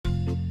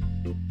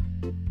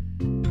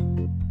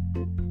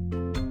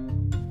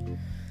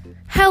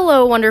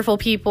Hello, wonderful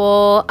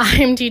people.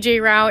 I'm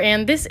TJ Rao,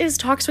 and this is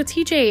Talks with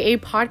TJ, a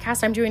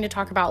podcast I'm doing to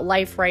talk about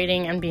life,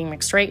 writing, and being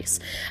mixed race.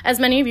 As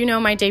many of you know,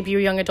 my debut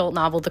young adult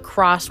novel, The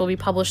Cross, will be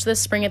published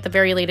this spring at the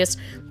very latest.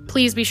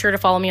 Please be sure to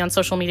follow me on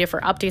social media for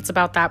updates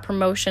about that,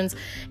 promotions,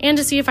 and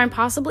to see if I'm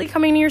possibly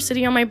coming to your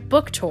city on my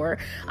book tour.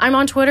 I'm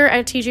on Twitter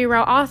at TJ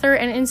Rao Author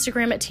and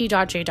Instagram at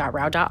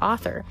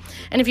t.j.rao.author.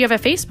 And if you have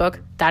a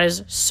Facebook, that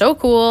is so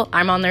cool.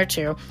 I'm on there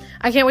too.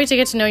 I can't wait to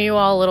get to know you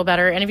all a little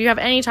better. And if you have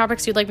any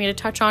topics you'd like me to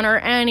touch on or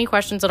any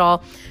questions at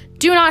all,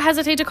 do not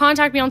hesitate to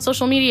contact me on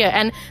social media.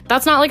 And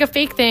that's not like a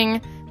fake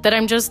thing that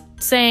I'm just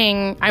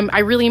saying. I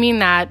really mean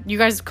that. You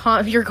guys,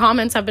 your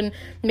comments have been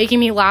making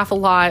me laugh a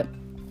lot.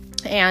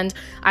 And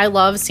I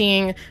love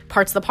seeing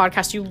parts of the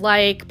podcast you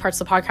like,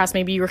 parts of the podcast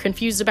maybe you were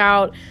confused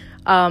about.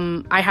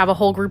 I have a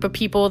whole group of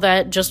people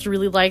that just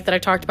really like that I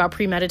talked about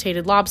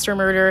premeditated lobster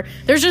murder.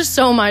 There's just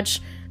so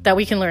much that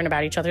we can learn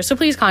about each other. So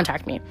please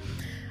contact me.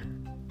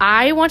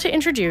 I want to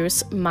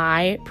introduce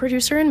my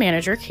producer and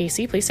manager,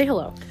 Casey. Please say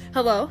hello.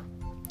 Hello.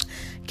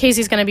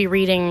 Casey's going to be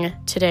reading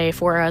today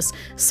for us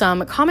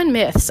some common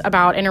myths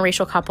about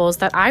interracial couples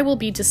that I will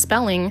be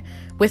dispelling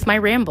with my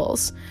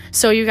rambles.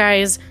 So you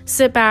guys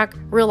sit back,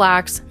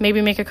 relax,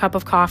 maybe make a cup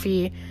of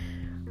coffee.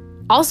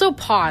 Also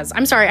pause.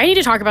 I'm sorry, I need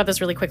to talk about this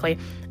really quickly.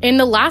 In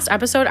the last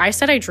episode, I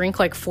said I drink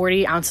like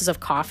 40 ounces of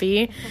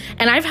coffee,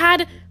 and I've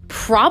had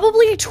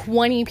probably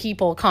 20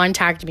 people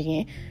contact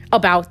me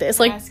about this.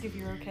 Like, ask if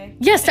you're okay.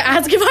 Yes, to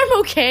ask if I'm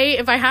okay,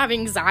 if I have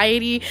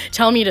anxiety,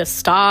 tell me to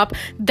stop.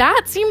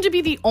 That seemed to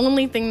be the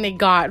only thing they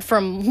got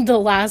from the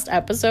last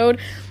episode.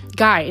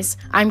 Guys,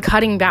 I'm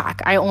cutting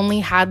back. I only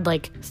had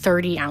like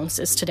 30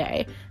 ounces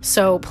today.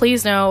 So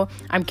please know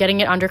I'm getting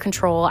it under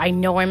control. I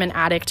know I'm an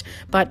addict,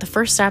 but the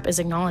first step is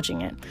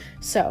acknowledging it.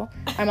 So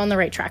I'm on the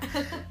right track.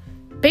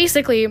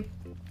 Basically,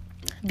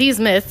 these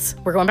myths,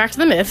 we're going back to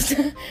the myths.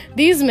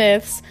 These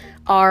myths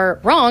are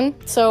wrong,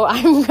 so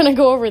I'm going to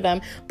go over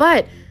them.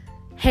 But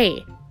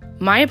hey,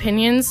 my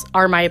opinions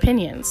are my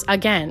opinions.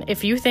 Again,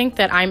 if you think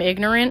that I'm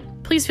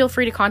ignorant, please feel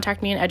free to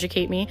contact me and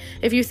educate me.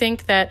 If you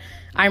think that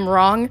I'm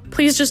wrong,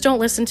 please just don't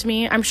listen to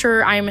me. I'm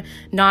sure I'm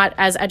not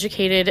as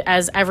educated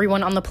as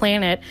everyone on the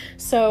planet.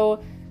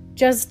 So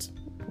just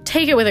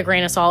take it with a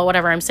grain of salt,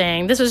 whatever I'm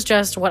saying. This is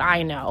just what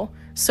I know.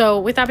 So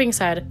with that being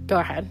said, go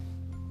ahead.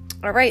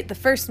 All right, the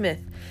first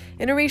myth.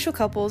 Interracial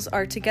couples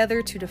are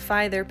together to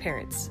defy their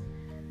parents.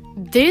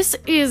 This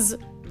is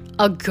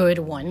a good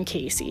one,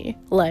 Casey.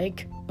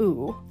 Like,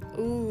 ooh.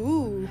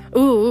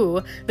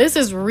 This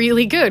is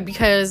really good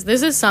because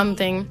this is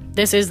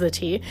the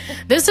tea.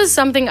 This is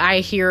something I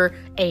hear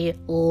a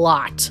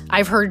lot.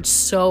 I've heard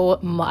so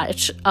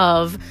much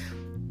of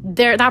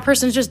that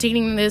person's just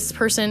dating this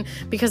person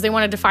because they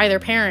want to defy their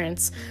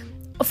parents.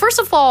 First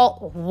of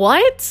all,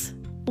 what?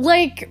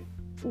 Like,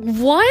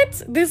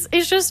 what? This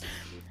is just...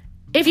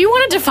 If you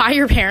want to defy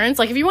your parents,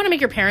 like if you want to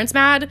make your parents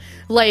mad,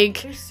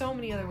 like... There's so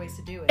many other ways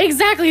to do it.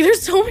 Exactly.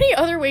 There's so many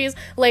other ways.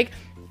 Like,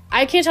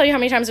 I can't tell you how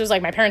many times it was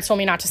like, my parents told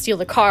me not to steal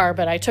the car,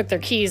 but I took their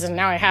keys and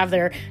now I have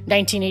their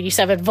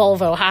 1987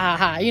 Volvo. Ha ha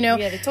ha. You know?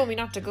 Yeah, they told me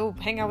not to go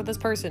hang out with this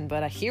person,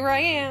 but here I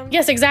am.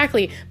 Yes,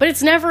 exactly. But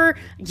it's never,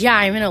 yeah,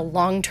 I'm in a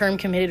long-term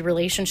committed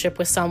relationship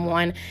with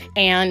someone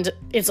and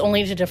it's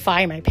only to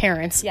defy my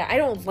parents. Yeah, I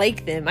don't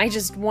like them. I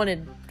just want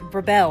to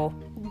rebel.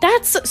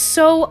 That's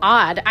so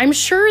odd. I'm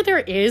sure there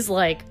is,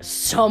 like,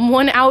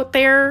 someone out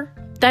there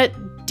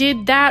that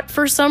did that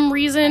for some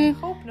reason.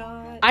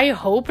 I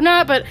hope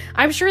not, but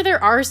I'm sure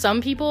there are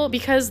some people,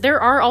 because there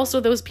are also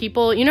those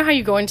people, you know how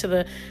you go into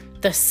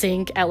the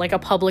sink at, like, a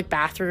public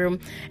bathroom,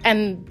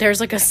 and there's,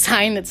 like, a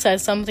sign that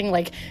says something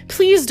like,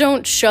 please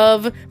don't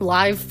shove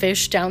live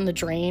fish down the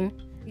drain.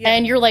 Yeah.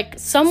 And you're like,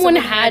 someone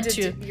had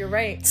to. You're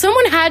right.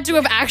 Someone had to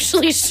have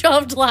actually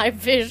shoved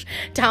live fish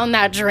down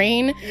that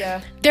drain.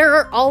 Yeah. There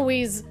are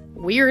always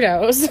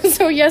weirdos.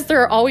 So yes, there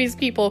are always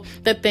people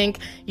that think,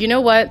 you know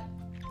what?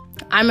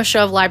 I'm gonna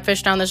shove live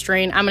fish down this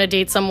drain. I'm gonna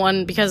date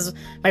someone because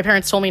my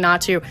parents told me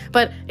not to.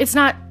 But it's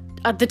not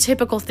the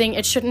typical thing.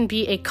 It shouldn't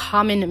be a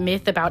common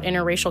myth about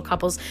interracial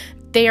couples.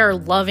 They are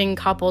loving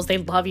couples. They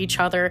love each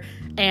other.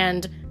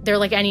 And they're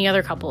like any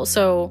other couple.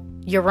 So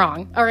you're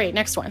wrong. All right,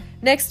 next one.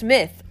 Next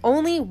myth.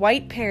 Only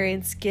white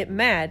parents get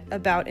mad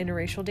about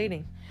interracial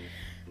dating.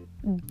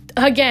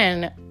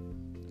 Again,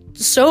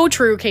 so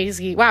true,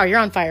 Casey. Wow, you're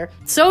on fire.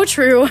 So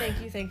true.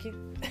 Thank you.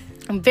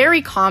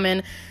 Very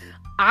common.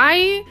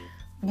 I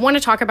want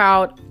to talk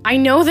about, I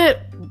know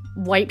that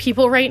white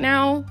people right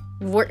now,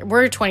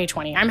 we're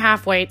 2020. I'm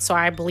half white, so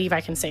I believe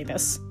I can say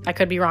this. I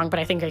could be wrong, but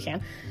I think I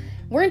can.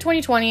 We're in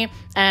 2020,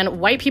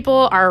 and white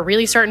people are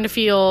really starting to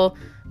feel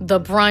the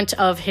brunt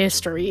of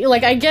history.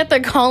 Like, I get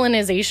that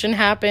colonization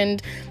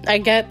happened. I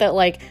get that,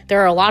 like,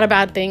 there are a lot of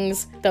bad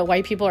things that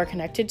white people are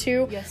connected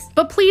to. Yes.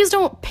 But please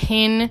don't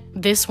pin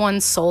this one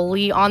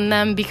solely on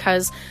them,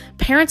 because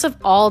parents of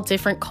all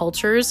different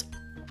cultures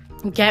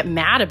get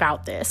mad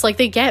about this. Like,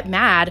 they get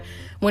mad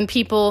when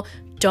people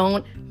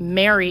don't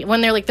marry, when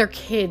they're like, their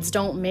kids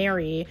don't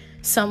marry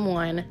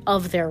someone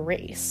of their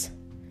race.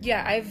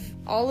 Yeah,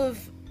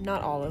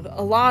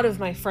 a lot of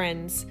my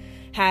friends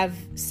have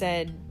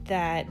said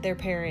that their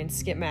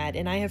parents get mad.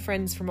 And I have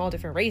friends from all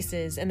different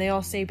races, and they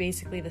all say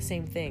basically the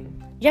same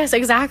thing. Yes,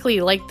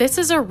 exactly. Like, this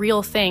is a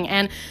real thing.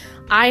 And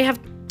I have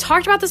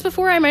talked about this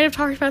before. I might have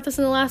talked about this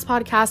in the last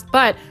podcast,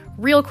 but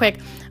real quick,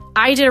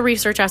 I did a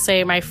research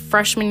essay my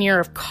freshman year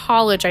of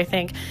college, I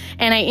think,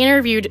 and I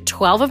interviewed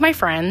 12 of my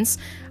friends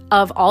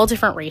of all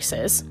different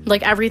races,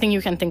 like everything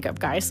you can think of,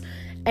 guys.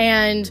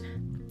 And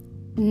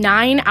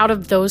 9 out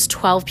of those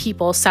 12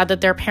 people said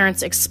that their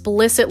parents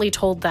explicitly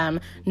told them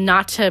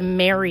not to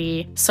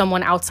marry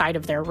someone outside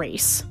of their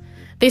race.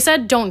 They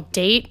said don't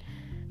date,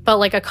 but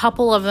like a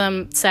couple of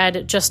them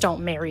said just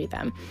don't marry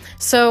them.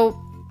 So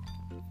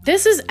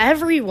this is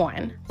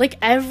everyone. Like,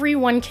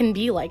 everyone can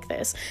be like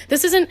this.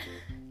 This isn't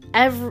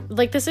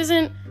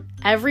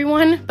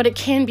everyone, but it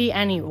can be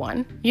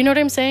anyone. You know what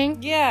I'm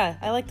saying? Yeah,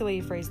 I like the way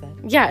you phrased that.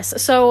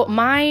 Yes. So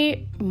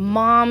my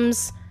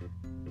mom's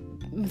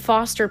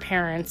foster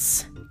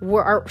parents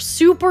are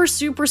super,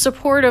 super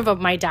supportive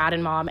of my dad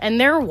and mom, and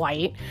they're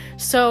white.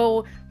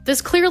 So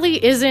this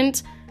clearly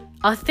isn't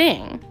a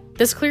thing.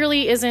 This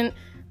clearly isn't,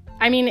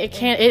 I mean, it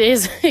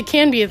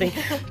can be a thing,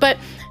 but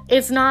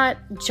it's not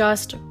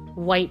just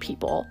white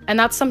people. And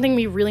that's something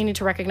we really need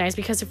to recognize,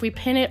 because if we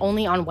pin it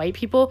only on white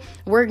people,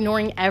 we're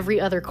ignoring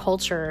every other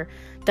culture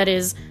that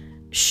is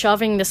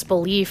shoving this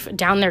belief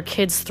down their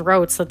kids'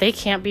 throats that they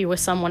can't be with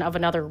someone of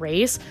another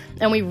race.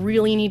 And we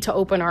really need to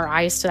open our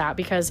eyes to that,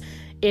 because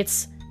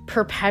it's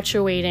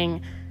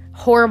perpetuating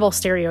horrible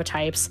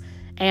stereotypes,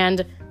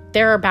 and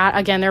they're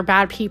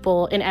bad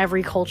people in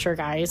every culture,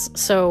 guys.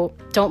 So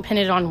don't pin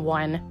it on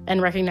one,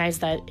 and recognize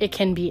that it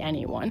can be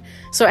anyone.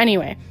 So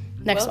anyway,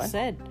 next one. Well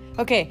said.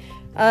 Okay,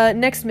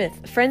 next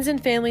myth. Friends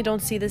and family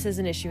don't see this as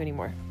an issue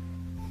anymore.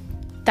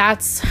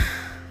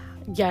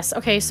 Yes.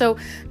 Okay, so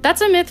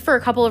that's a myth for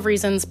a couple of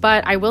reasons,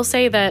 but I will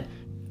say that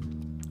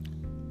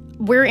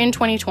we're in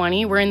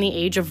 2020. We're in the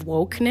age of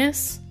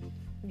wokeness.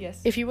 Yes.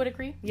 If you would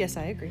agree. Yes,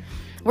 I agree.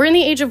 We're in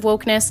the age of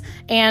wokeness,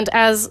 and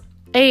as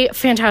a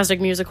fantastic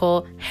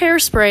musical,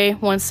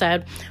 Hairspray, once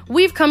said,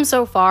 we've come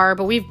so far,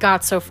 but we've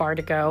got so far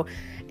to go.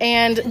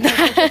 And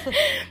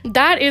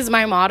that is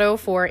my motto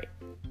for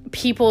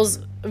people's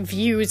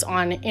views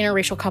on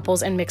interracial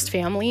couples and mixed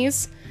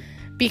families,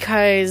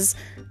 because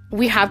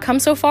we have come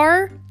so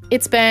far.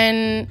 It's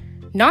been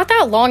not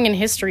that long in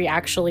history,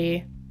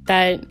 actually,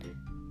 that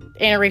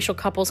interracial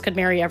couples could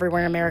marry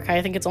everywhere in America.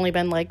 I think it's only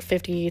been like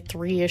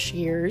 53-ish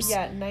years.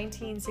 Yeah,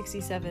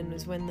 1967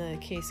 was when the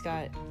case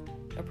got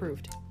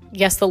approved.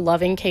 Yes, the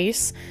Loving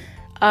case.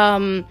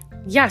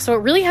 Yeah, so it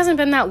really hasn't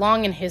been that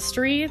long in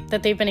history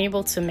that they've been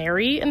able to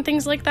marry and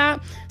things like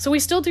that. So we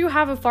still do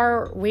have a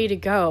far way to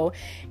go.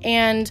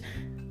 And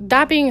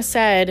that being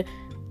said,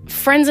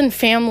 friends and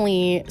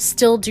family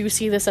still do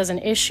see this as an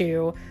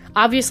issue.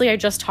 Obviously, I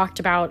just talked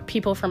about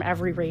people from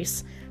every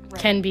race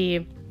can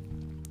be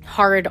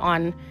hard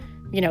on,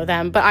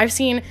 them. But I've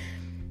seen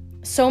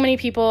so many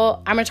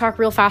people. I'm going to talk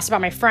real fast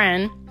about my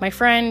friend. My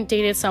friend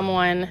dated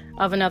someone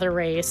of another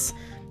race.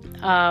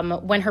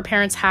 When her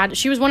parents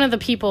she was one of the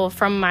people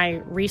from my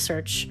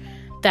research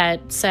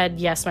that said,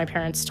 yes, my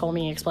parents told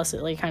me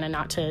explicitly kind of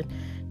not to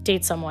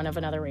date someone of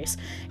another race.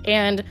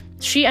 And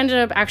she ended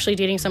up actually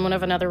dating someone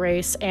of another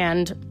race,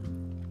 and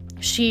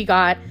she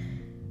got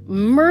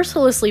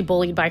mercilessly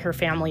bullied by her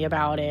family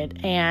about it,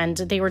 and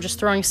they were just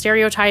throwing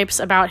stereotypes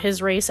about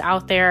his race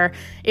out there.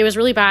 It was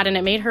really bad, and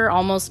it made her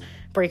almost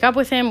break up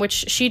with him,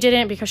 which she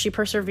didn't, because she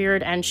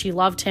persevered and she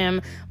loved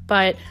him.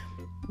 But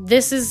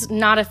this is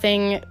not a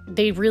thing.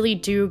 They really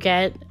do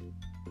get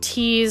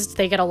teased.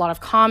 They get a lot of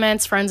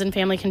comments. Friends and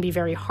family can be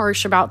very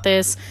harsh about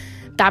this.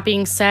 That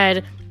being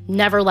said,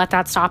 never let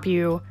that stop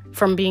you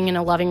from being in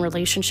a loving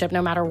relationship,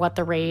 no matter what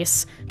the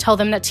race. Tell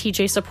them that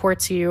TJ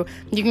supports you.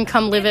 You can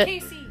come live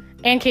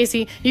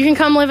Casey, you can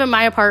come live in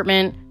my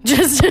apartment.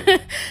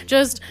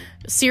 Just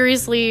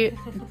seriously,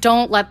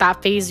 don't let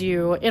that faze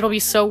you. It'll be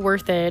so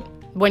worth it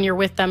when you're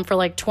with them for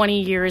like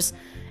 20 years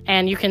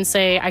and you can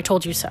say, I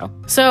told you so.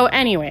 So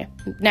anyway,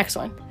 next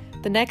one.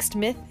 The next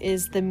myth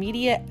is the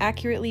media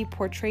accurately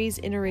portrays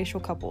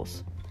interracial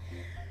couples.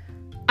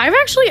 I've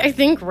actually, I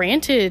think,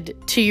 ranted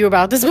to you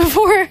about this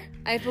before.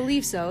 I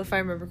believe so, if I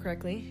remember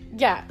correctly.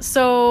 Yeah,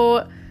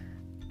 so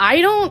I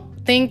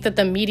don't think that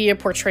the media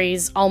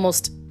portrays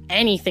almost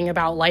anything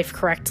about life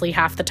correctly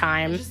half the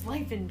time. Just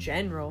life in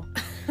general.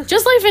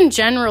 Just life in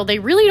general, they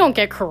really don't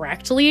get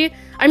correctly.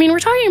 I mean, we're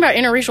talking about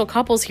interracial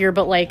couples here,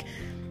 but like,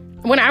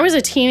 when I was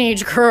a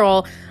teenage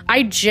girl,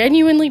 I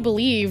genuinely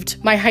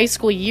believed my high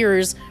school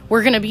years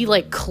were gonna be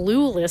like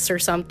Clueless or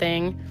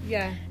something.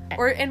 Yeah.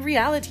 And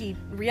reality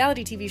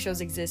TV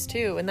shows exist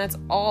too, and that's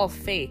all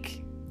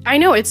fake. I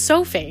know, it's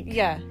so fake.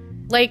 Yeah.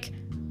 Like,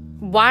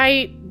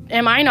 why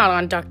am I not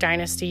on Duck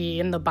Dynasty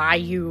in the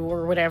Bayou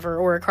or whatever,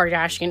 or a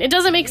Kardashian? It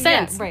doesn't make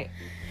sense. Yeah, right.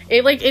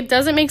 It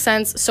doesn't make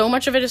sense. So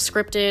much of it is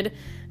scripted.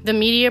 The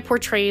media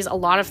portrays a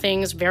lot of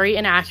things very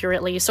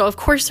inaccurately. So, of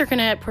course, they're going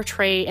to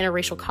portray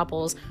interracial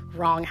couples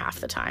wrong half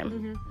the time.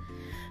 Mm-hmm.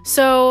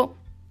 So,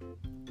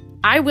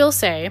 I will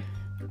say,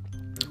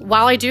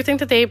 while I do think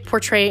that they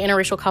portray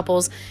interracial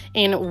couples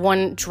in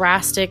one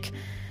drastic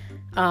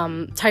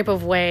type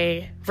of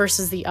way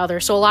versus the other.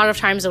 So a lot of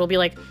times it'll be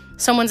like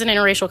someone's an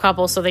interracial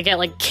couple, so they get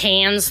like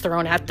cans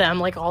thrown at them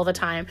like all the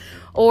time,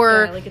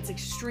 or like it's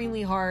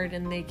extremely hard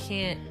and they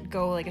can't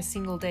go like a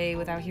single day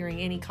without hearing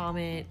any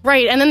comment.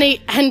 Right, and then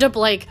they end up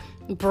like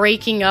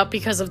breaking up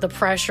because of the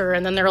pressure,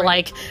 and then they're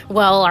like,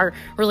 well, our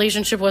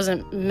relationship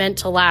wasn't meant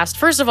to last.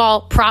 First of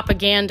all,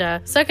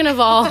 propaganda. Second of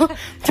all,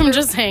 I'm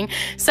just saying,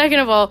 second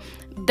of all,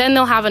 then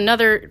they'll have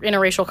another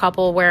interracial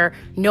couple where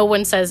no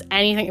one says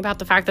anything about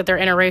the fact that they're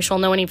interracial.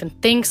 No one even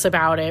thinks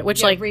about it,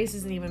 which like race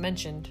isn't even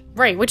mentioned.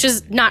 Right, which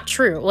is not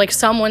true. Like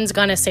someone's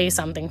gonna say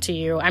something to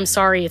you. I'm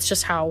sorry, it's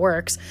just how it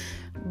works.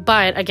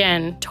 But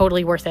again,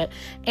 totally worth it.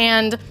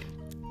 And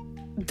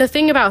the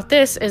thing about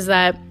this is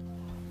that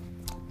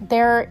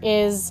there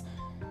is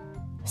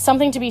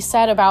something to be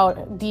said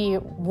about the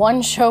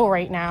one show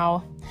right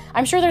now.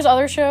 I'm sure there's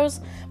other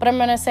shows, but I'm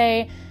gonna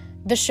say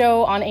the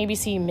show on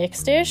ABC,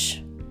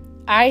 Mixed-ish,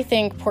 I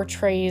think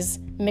portrays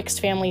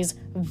mixed families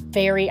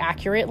very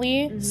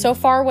accurately. Mm-hmm. So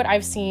far, what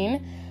I've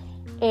seen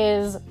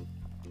is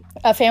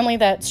a family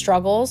that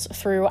struggles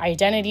through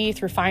identity,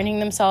 through finding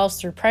themselves,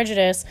 through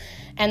prejudice,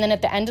 and then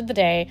at the end of the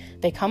day,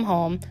 they come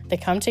home, they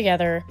come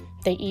together,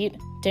 they eat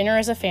dinner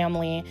as a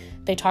family,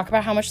 they talk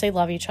about how much they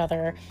love each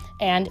other,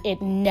 and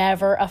it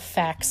never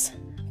affects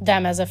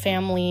them as a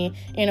family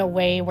in a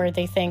way where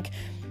they think,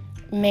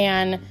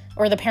 man,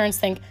 or the parents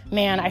think,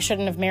 man, I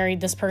shouldn't have married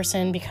this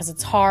person because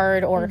it's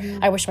hard, or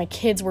I wish my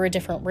kids were a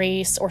different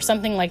race, or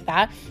something like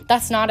that.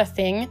 That's not a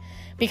thing,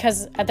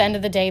 because at the end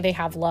of the day, they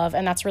have love,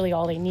 and that's really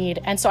all they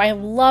need. And so I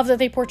love that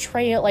they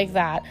portray it like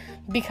that,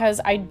 because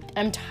I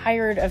am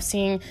tired of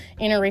seeing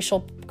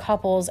interracial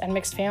couples and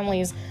mixed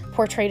families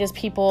portrayed as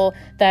people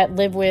that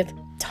live with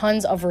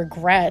tons of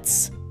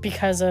regrets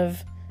because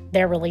of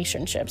their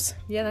relationships.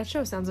 Yeah, that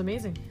show sounds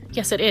amazing.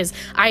 Yes, it is.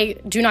 I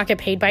do not get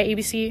paid by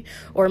ABC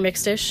or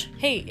Mixed-ish.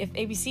 Hey, if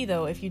ABC,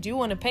 though, if you do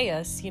want to pay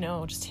us,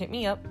 just hit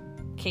me up.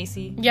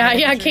 Casey.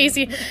 Yeah,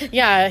 Casey.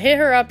 Yeah, hit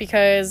her up,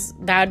 because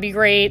that'd be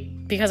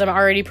great, because I'm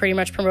already pretty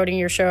much promoting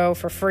your show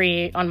for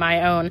free on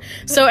my own.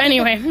 So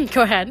anyway,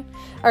 go ahead.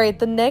 All right,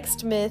 the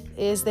next myth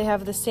is they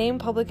have the same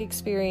public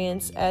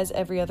experience as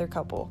every other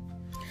couple.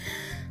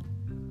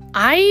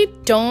 I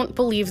don't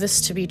believe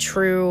this to be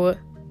true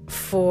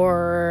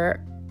for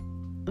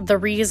the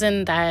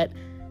reason that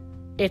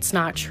it's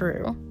not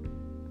true.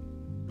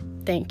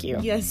 Thank you.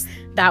 Yes.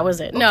 That was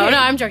it. No,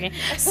 I'm joking.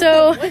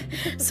 So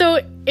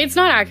it's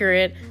not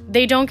accurate.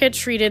 They don't get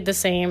treated the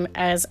same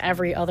as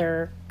every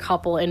other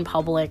couple in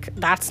public.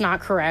 That's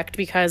not correct,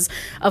 because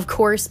of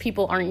course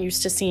people aren't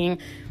used to seeing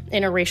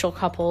interracial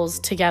couples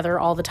together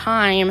all the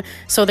time.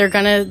 So they're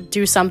going to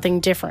do something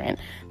different.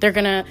 They're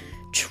going to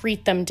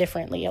treat them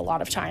differently a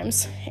lot of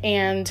times.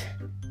 And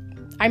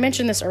I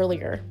mentioned this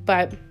earlier,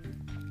 but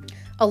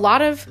a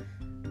lot of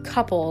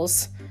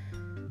couples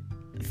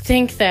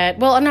think that,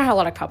 well, not a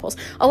lot of couples,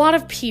 a lot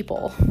of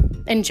people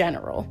in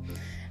general,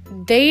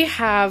 they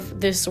have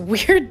this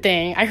weird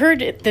thing. I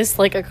heard this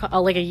like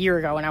a year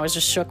ago, and I was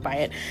just shook by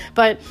it.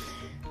 But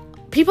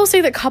people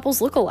say that couples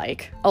look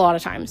alike a lot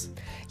of times.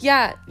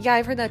 Yeah,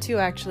 I've heard that too,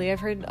 actually. I've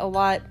heard a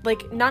lot,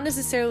 like, not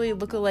necessarily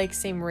look alike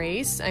same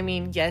race. I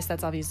mean, yes,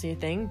 that's obviously a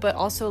thing, but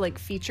also like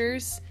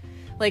features.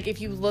 Like,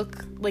 if you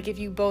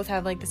both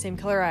have, like, the same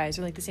color eyes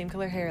or, like, the same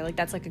color hair, like,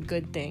 that's, like, a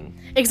good thing.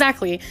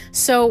 Exactly.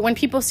 So when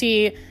people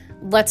see,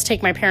 let's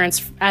take my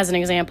parents as an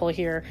example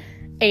here,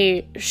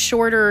 a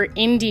shorter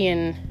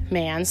Indian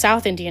man,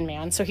 South Indian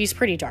man, so he's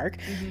pretty dark,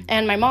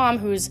 and my mom,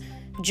 who's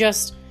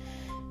just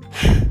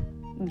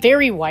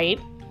very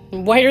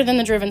whiter than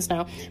the driven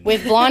snow,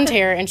 with blonde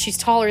hair, and she's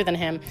taller than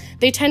him,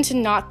 they tend to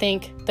not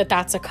think that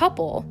that's a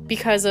couple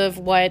because of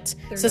what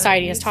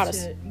society has taught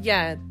us.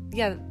 Yeah.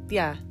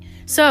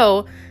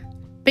 So,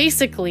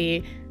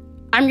 basically,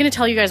 I'm going to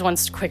tell you guys one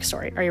quick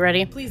story. Are you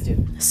ready? Please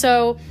do.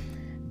 So,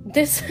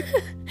 this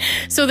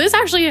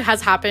actually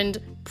has happened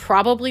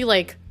probably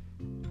like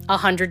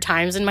 100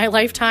 times in my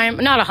lifetime.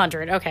 Not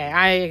 100. Okay,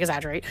 I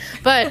exaggerate.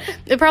 But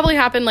it probably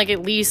happened like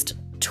at least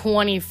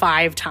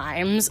 25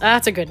 times.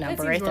 That's a good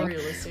number, I think. More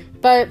realistic.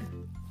 But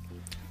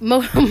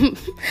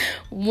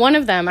one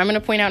of them I'm going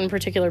to point out in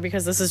particular,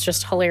 because this is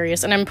just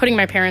hilarious, and I'm putting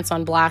my parents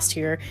on blast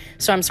here,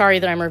 so I'm sorry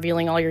that I'm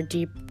revealing all your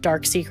deep,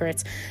 dark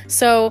secrets.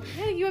 So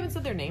yeah, you haven't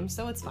said their names,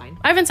 so it's fine.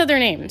 I haven't said their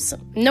names.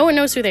 No one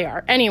knows who they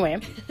are. Anyway,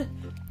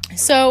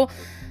 so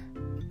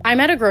I'm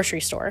at a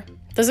grocery store.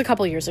 This is a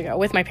couple years ago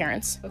with my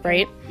parents,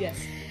 right? Yes.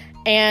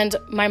 And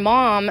my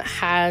mom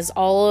has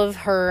all of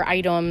her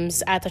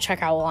items at the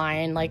checkout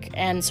line,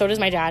 and so does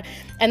my dad.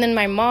 And then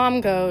my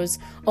mom goes,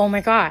 oh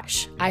my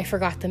gosh, I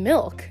forgot the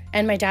milk.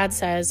 And my dad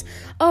says,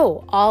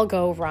 oh, I'll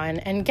go run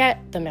and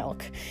get the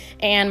milk.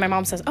 And my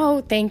mom says,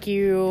 oh, thank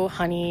you,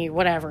 honey,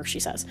 whatever she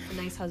says. A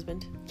nice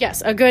husband.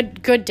 Yes, a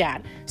good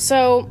dad.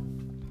 So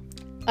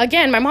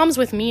again, my mom's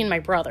with me and my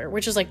brother,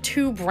 which is like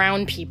two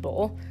brown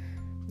people.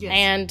 Yes.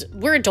 And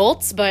we're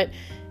adults, but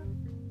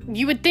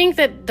you would think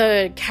that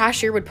the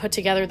cashier would put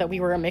together that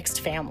we were a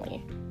mixed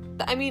family.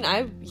 I mean,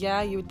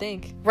 you would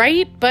think.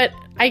 Right? But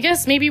I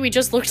guess maybe we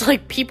just looked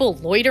like people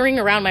loitering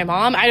around my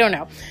mom. I don't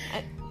know.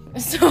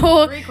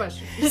 So, Great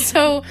question.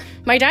 So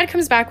my dad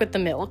comes back with the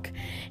milk.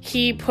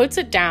 He puts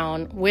it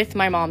down with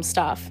my mom's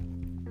stuff.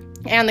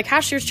 And the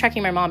cashier's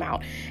checking my mom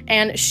out.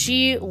 And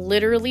she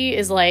literally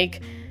is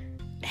like,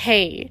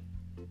 hey,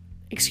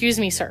 excuse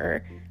me,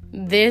 sir.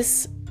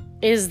 This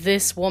is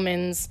this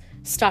woman's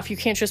stuff. You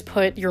can't just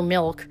put your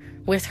milk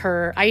with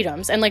her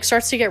items. And like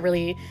starts to get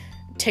really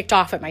ticked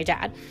off at my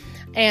dad.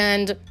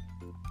 And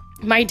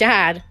my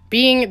dad,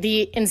 being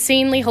the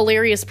insanely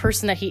hilarious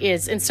person that he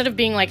is, instead of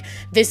being like,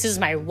 this is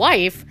my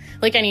wife,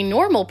 like any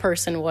normal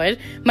person would,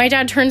 my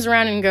dad turns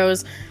around and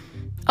goes,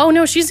 oh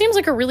no, she seems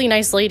like a really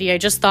nice lady. I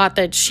just thought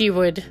that she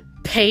would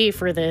pay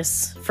for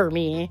this for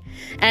me.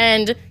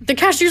 And the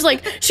cashier's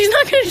like, she's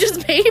not going to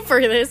just pay for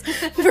this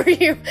for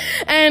you.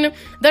 And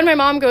then my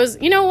mom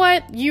goes, you know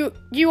what? You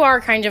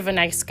are kind of a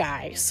nice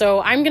guy.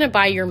 So I'm going to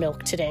buy your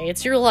milk today.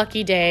 It's your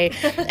lucky day.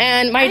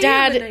 And my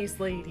dad, am a nice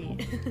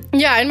lady.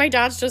 yeah. And my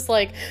dad's just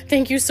like,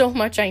 thank you so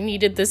much. I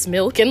needed this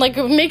milk. And like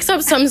makes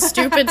up some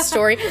stupid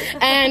story.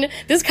 And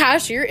this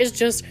cashier is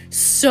just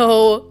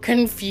so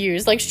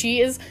confused. Like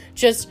she is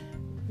just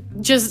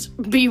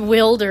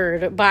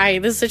bewildered by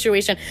this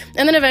situation.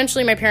 And then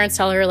eventually my parents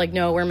tell her like,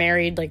 no, we're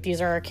married, like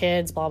these are our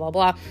kids, blah blah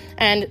blah.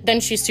 And then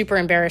she's super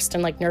embarrassed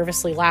and like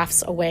nervously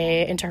laughs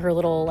away into her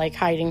little like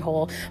hiding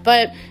hole.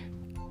 But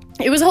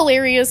it was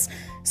hilarious.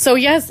 So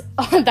yes,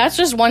 that's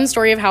just one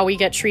story of how we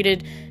get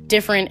treated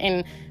different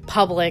in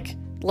public,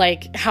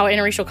 like how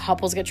interracial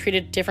couples get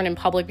treated different in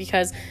public,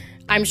 because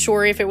I'm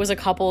sure if it was a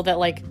couple that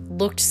like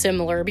looked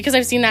similar, because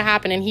I've seen that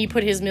happen, and he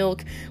put his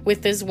milk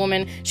with this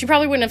woman, she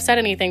probably wouldn't have said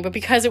anything, but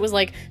because it was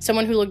like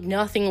someone who looked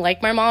nothing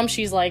like my mom,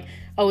 she's like,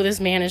 oh, this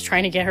man is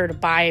trying to get her to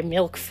buy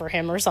milk for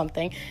him or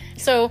something.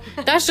 So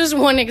that's just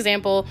one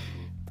example.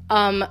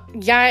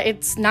 Yeah,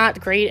 it's not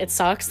great. It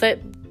sucks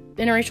that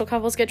interracial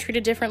couples get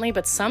treated differently,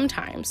 but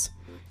sometimes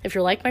if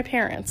you're like my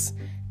parents,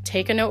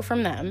 take a note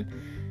from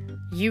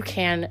them. You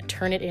can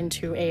turn it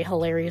into a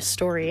hilarious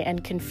story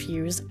and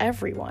confuse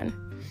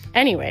everyone.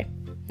 Anyway,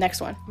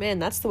 next one. Man,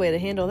 that's the way to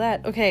handle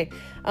that. Okay.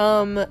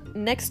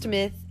 Next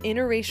myth,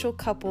 interracial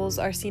couples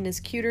are seen as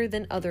cuter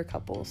than other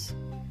couples.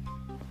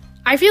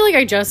 I feel like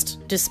I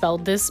just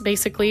dispelled this,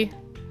 basically.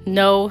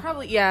 No.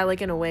 Probably, yeah,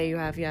 like in a way you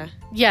have, yeah.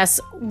 Yes,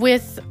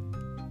 with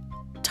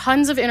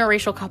tons of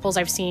interracial couples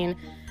I've seen,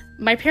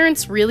 my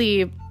parents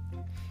really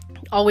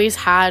always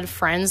had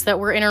friends that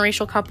were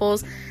interracial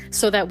couples,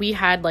 so that we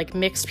had like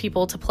mixed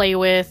people to play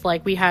with,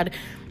 like we had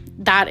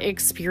that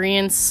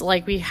experience,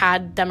 like we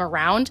had them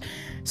around.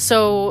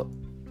 So,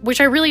 which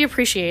I really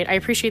appreciate. I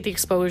appreciate the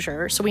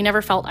exposure. So we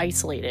never felt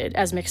isolated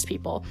as mixed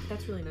people.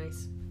 That's really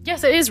nice.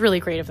 Yes, it is really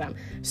great of them.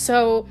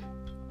 So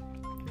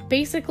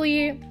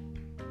basically,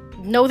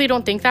 no, they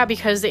don't think that,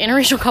 because the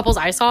interracial couples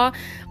I saw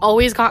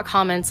always got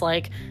comments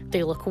like,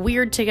 they look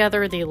weird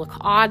together, they look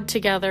odd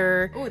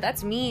together. Oh,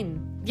 that's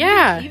mean.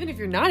 Yeah. Even if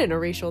you're not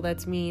interracial,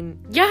 that's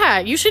mean. Yeah,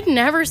 you should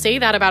never say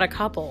that about a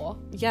couple.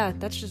 Yeah,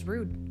 that's just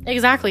rude.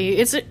 Exactly.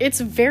 It's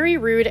very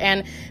rude,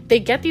 and they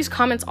get these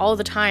comments all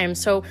the time.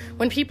 So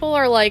when people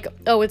are like,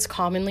 oh, it's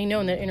commonly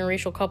known that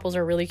interracial couples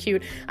are really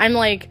cute, I'm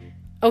like,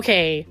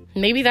 okay,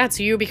 maybe that's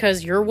you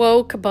because you're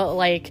woke, but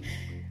like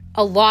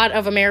a lot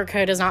of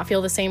America does not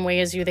feel the same way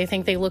as you. They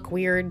think they look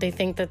weird. They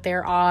think that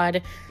they're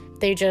odd.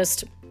 They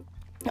just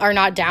are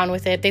not down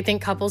with it. They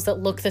think couples that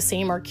look the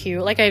same are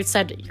cute. Like I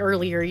said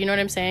earlier, you know what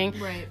I'm saying?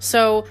 Right.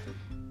 So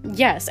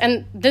yes,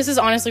 and this is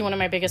honestly one of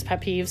my biggest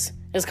pet peeves,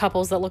 is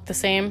couples that look the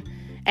same.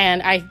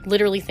 And I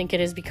literally think it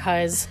is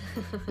because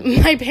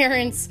my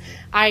parents,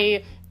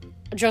 I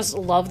just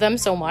love them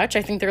so much.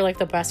 I think they're like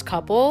the best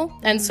couple.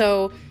 And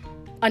so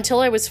until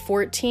I was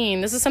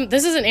 14, this is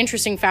an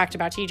interesting fact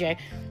about TJ.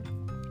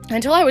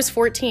 Until I was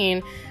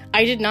 14,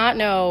 I did not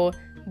know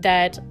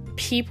that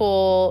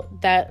people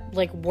that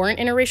like weren't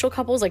interracial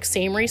couples, like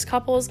same race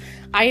couples,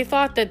 I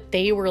thought that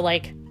they were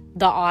like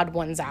the odd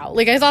ones out.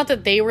 Like I thought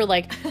that they were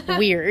like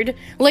weird.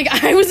 Like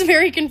I was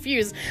very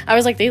confused. I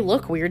was like, they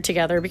look weird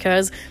together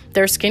because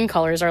their skin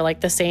colors are like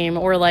the same,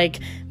 or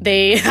like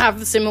they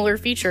have similar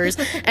features.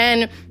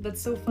 And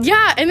that's so funny.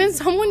 Yeah, and then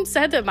someone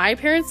said that my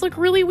parents look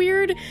really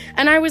weird,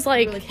 and I was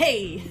like,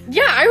 hey.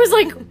 Yeah, I was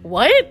like,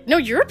 what? No,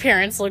 your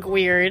parents look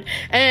weird.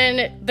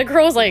 And the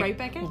girl was like, right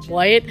back at you.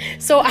 What?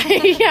 So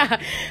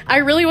I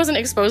really wasn't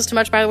exposed to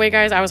much, by the way,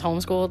 guys. I was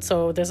homeschooled,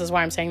 so this is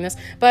why I'm saying this.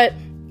 But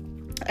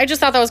I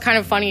just thought that was kind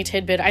of funny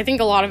tidbit. I think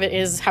a lot of it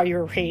is how you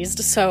were raised.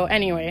 So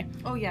anyway.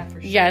 Oh yeah,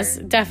 for sure. Yes,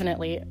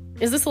 definitely.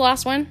 Is this the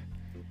last one?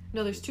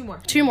 No, there's two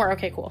more. Two more.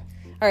 Okay, cool.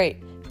 All right.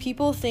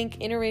 People think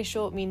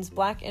interracial means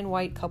black and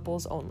white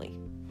couples only.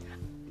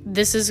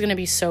 This is going to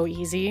be so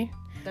easy.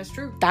 That's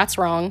true. That's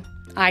wrong.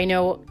 I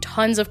know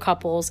tons of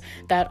couples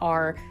that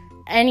are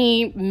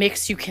any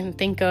mix you can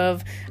think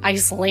of.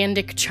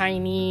 Icelandic,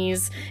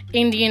 Chinese,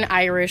 Indian,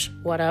 Irish,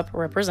 what up,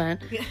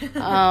 represent.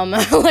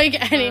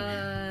 Like any...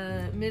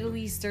 Middle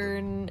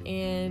Eastern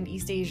and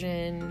East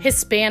Asian,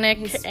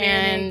 Hispanic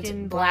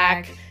and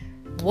black.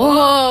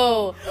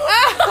 Whoa.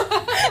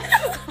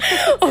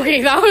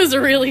 Okay, that was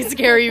really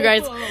scary, you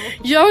guys.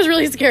 Yeah, that was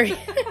really scary.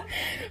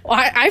 Well,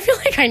 I feel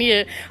like I need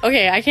to...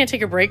 Okay, I can't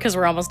take a break because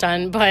we're almost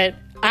done, but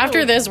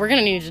after this, we're going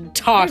to need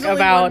to talk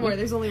about...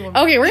 There's only one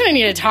more. Okay, we're going to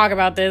need to talk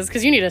about this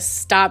because you need to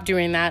stop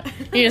doing that.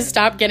 You need to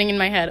stop getting in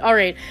my head. All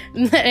right.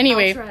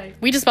 Anyway,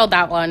 we dispelled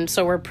that one,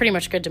 so we're pretty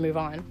much good to move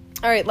on.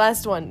 All right,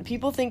 last one.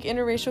 People think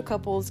interracial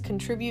couples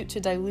contribute to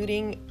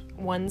diluting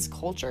one's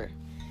culture.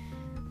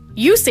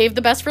 You saved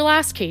the best for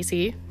last,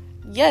 Casey.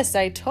 Yes,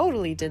 I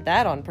totally did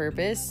that on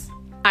purpose.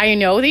 I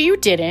know that you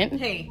didn't.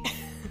 Hey.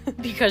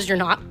 Because you're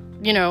not,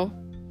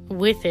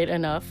 with it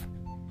enough.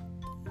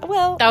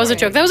 Well, that was a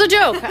joke. That was a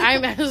joke.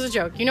 That was a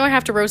joke. I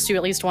have to roast you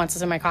at least once.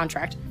 It's in my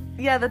contract.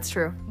 Yeah, that's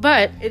true.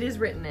 But it is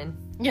written in.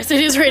 Yes,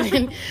 it is written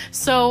in.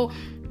 So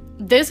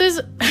this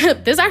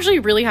actually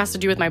really has to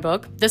do with my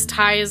book. This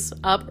ties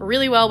up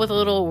really well with a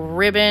little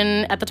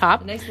ribbon at the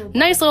top. Nice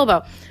little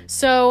bow.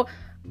 So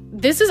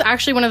this is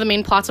actually one of the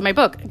main plots of my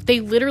book. They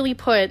literally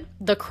put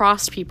the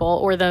crossed people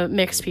or the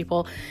mixed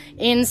people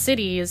in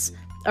cities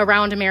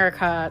around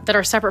America that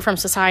are separate from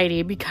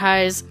society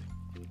because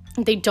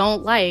they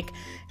don't like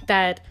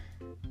that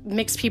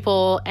mixed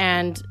people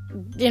and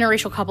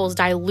interracial couples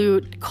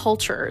dilute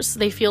cultures.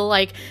 They feel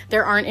like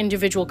there aren't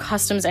individual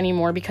customs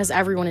anymore because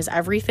everyone is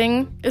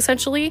everything,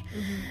 essentially.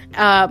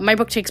 Mm-hmm. My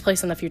book takes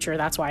place in the future.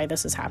 That's why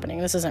this is happening.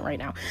 This isn't right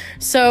now.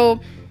 So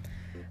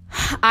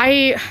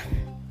I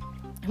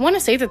want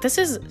to say that this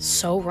is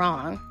so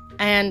wrong.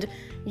 And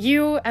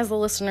you, as the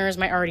listeners,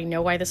 might already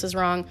know why this is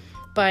wrong.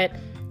 But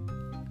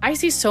I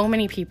see so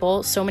many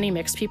people, so many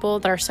mixed people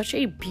that are such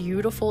a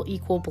beautiful,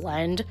 equal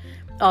blend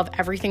of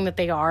everything that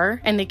they are,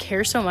 and they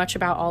care so much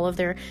about all of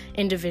their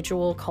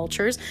individual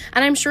cultures.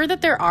 And I'm sure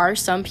that there are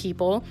some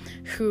people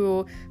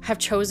who have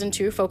chosen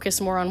to focus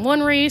more on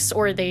one race,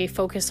 or they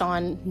focus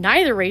on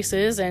neither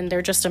races and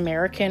they're just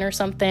American or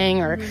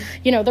something, or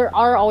there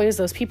are always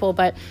those people.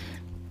 But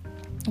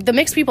the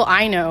mixed people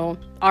I know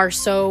are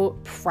so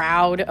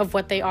proud of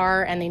what they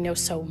are, and they know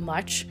so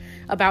much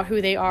about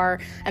who they are,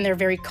 and they're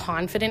very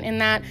confident in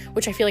that,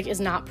 which I feel like is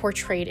not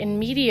portrayed in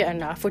media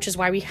enough, which is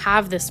why we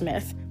have this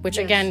myth, which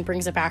again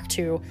brings it back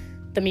to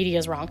the media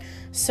is wrong.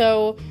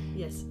 So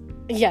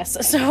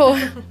yes. So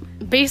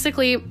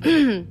basically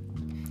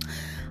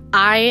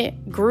I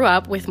grew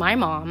up with my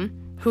mom,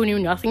 who knew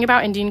nothing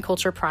about Indian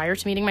culture prior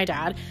to meeting my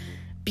dad,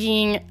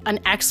 being an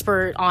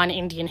expert on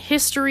Indian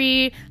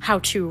history, how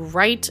to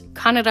write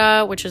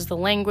Kannada, which is the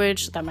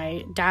language that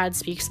my dad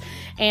speaks,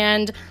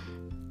 and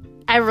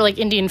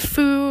Indian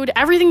food,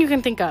 everything you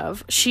can think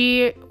of.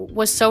 She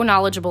was so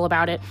knowledgeable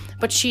about it,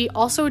 but she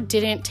also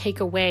didn't take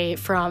away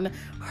from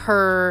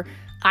her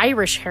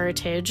Irish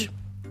heritage.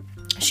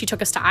 She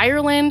took us to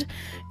Ireland.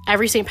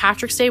 Every St.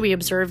 Patrick's Day, we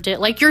observed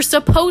it like you're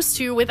supposed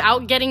to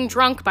without getting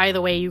drunk, by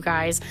the way, you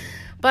guys.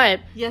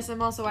 But yes,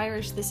 I'm also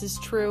Irish. This is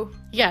true.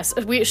 Yes,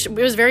 it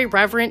was a very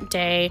reverent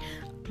day.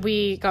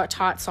 We got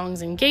taught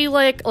songs in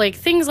Gaelic,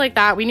 things like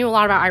that. We knew a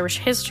lot about Irish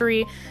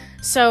history.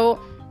 So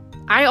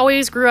I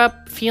always grew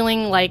up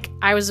feeling like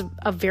I was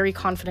a very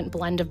confident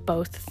blend of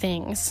both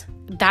things.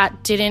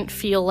 That didn't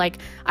feel like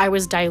I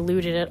was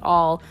diluted at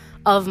all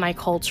of my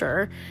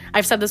culture.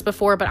 I've said this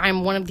before, but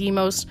I'm one of the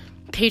most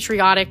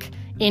patriotic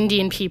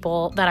Indian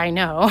people that I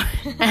know.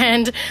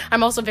 And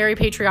I'm also very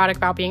patriotic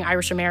about being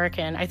Irish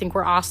American. I think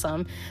we're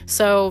awesome.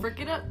 So frick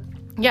it up.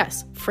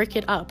 Yes, frick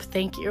it up.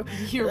 Thank you.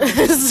 You're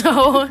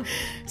welcome.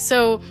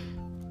 So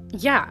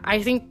yeah,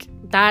 I think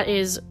that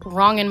is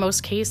wrong in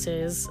most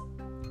cases.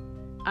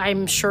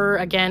 I'm sure,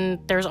 again,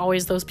 there's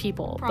always those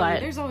people. Probably. But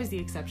there's always the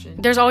exception.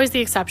 There's always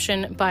the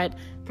exception, but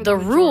the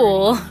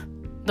rule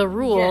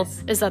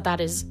yes. is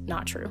that is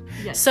not true.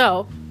 Yes.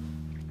 So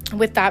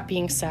with that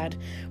being said,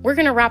 we're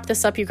going to wrap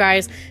this up, you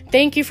guys.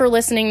 Thank you for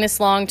listening this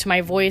long to my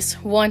voice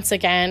once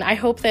again. I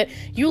hope that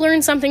you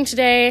learned something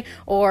today,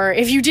 or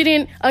if you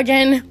didn't,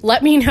 again,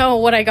 let me know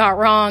what I got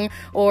wrong,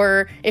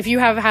 or if you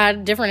have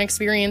had different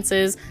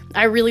experiences.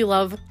 I really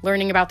love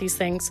learning about these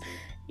things.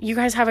 You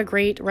guys have a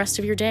great rest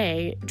of your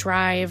day,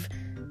 drive,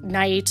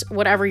 night,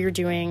 whatever you're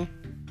doing.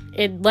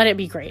 Let it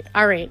be great.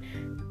 All right.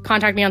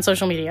 Contact me on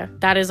social media.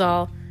 That is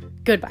all.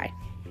 Goodbye.